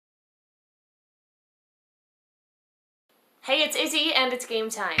Hey, it's Izzy, and it's game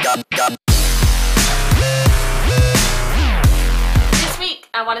time. This week,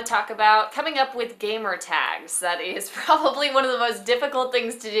 I want to talk about coming up with gamer tags. That is probably one of the most difficult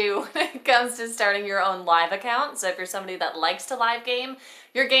things to do when it comes to starting your own live account. So if you're somebody that likes to live game,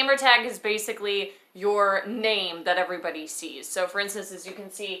 your gamer tag is basically your name that everybody sees. So for instance, as you can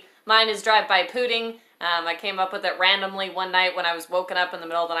see, mine is Drive By Pudding. I came up with it randomly one night when I was woken up in the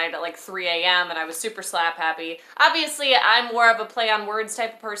middle of the night at like 3 a.m. and I was super slap happy. Obviously, I'm more of a play on words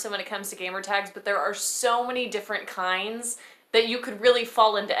type of person when it comes to gamer tags, but there are so many different kinds that you could really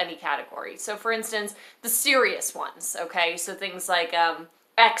fall into any category. So for instance, the serious ones, okay? So things like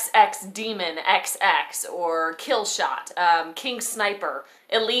XX Demon XX or Kill Shot, King Sniper,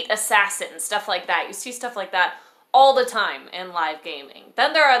 Elite Assassin, stuff like that. You see stuff like that all the time in live gaming.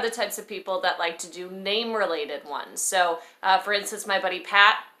 Then there are other types of people that like to do name-related ones. So, for instance, my buddy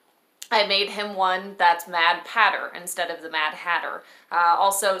Pat, I made him one that's Mad Patter instead of the Mad Hatter.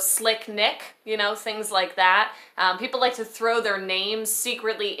 Also Slick Nick, you know, things like that. People like to throw their names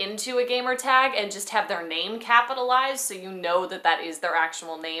secretly into a gamer tag and just have their name capitalized so you know that that is their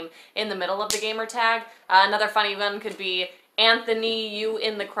actual name in the middle of the gamer tag. Another funny one could be Anthony, you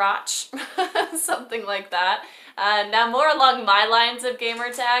in the crotch, something like that. Now more along my lines of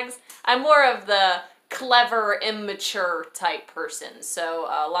gamer tags, I'm more of the clever, immature type person. So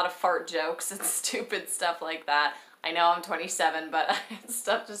a lot of fart jokes and stupid stuff like that. I know I'm 27, but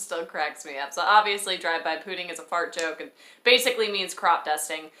stuff just still cracks me up. So obviously Drive By Pudding is a fart joke and basically means crop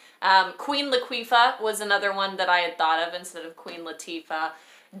dusting. Queen Laquifa was another one that I had thought of instead of Queen Latifah.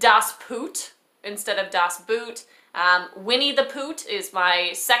 Das Poot instead of Das Boot. Winnie the Poot is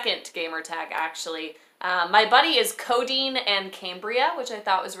my second gamer tag, actually. My buddy is Codeine and Cambria, which I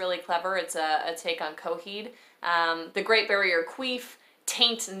thought was really clever. It's a take on Coheed. The Great Barrier Queef.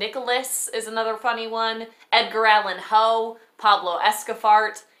 Taint Nicholas is another funny one. Edgar Allan Poe. Pablo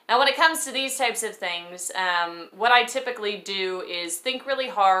Escafart. Now when it comes to these types of things, what I typically do is think really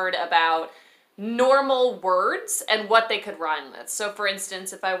hard about normal words and what they could rhyme with. So for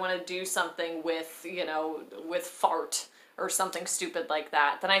instance, if I want to do something with, you know, with fart or something stupid like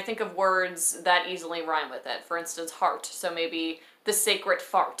that, then I think of words that easily rhyme with it. For instance, heart. So maybe the sacred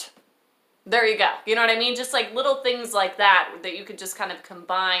fart. There you go. You know what I mean? Just like little things like that that you could just kind of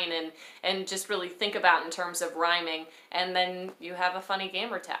combine and just really think about in terms of rhyming, and then you have a funny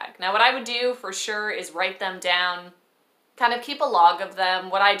gamer tag. Now what I would do for sure is write them down, kind of keep a log of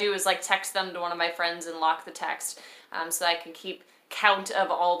them. What I do is like text them to one of my friends and lock the text so I can keep count of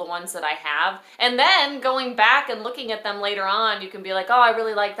all the ones that I have. And then going back and looking at them later on, you can be like, oh, I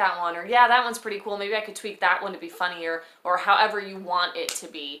really like that one, or yeah, that one's pretty cool. Maybe I could tweak that one to be funnier, or however you want it to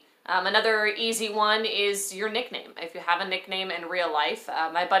be. Another easy one is your nickname. If you have a nickname in real life,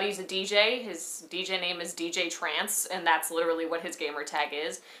 my buddy's a DJ. His DJ name is DJ Trance, and that's literally what his gamer tag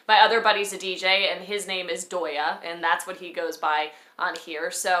is. My other buddy's a DJ, and his name is Doya, and that's what he goes by on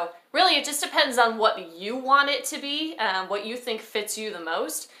here. So really, it just depends on what you want it to be, what you think fits you the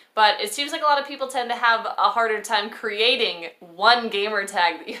most. But it seems like a lot of people tend to have a harder time creating one gamer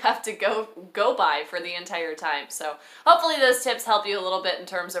tag that you have to go by for the entire time. So hopefully those tips help you a little bit in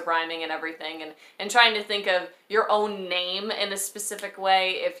terms of rhyming and everything, and trying to think of your own name in a specific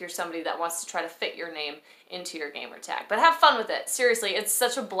way if you're somebody that wants to try to fit your name into your gamer tag. But have fun with it. Seriously, it's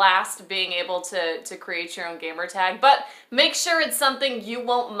such a blast being able to create your own gamer tag. But make sure it's something you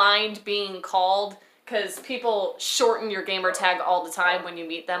won't mind being called, because people shorten your gamer tag all the time when you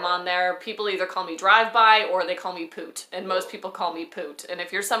meet them on there. People either call me Drive-By or they call me Poot, and most people call me Poot. And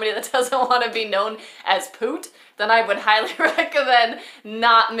if you're somebody that doesn't want to be known as Poot, then I would highly recommend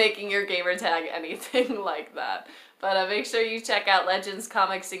not making your gamer tag anything like that. But make sure you check out Legends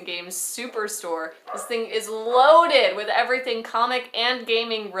Comics and Games Superstore. This thing is loaded with everything comic and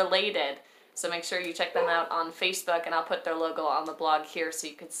gaming related. So make sure you check them out on Facebook, and I'll put their logo on the blog here so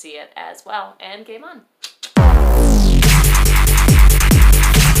you can see it as well. And game on!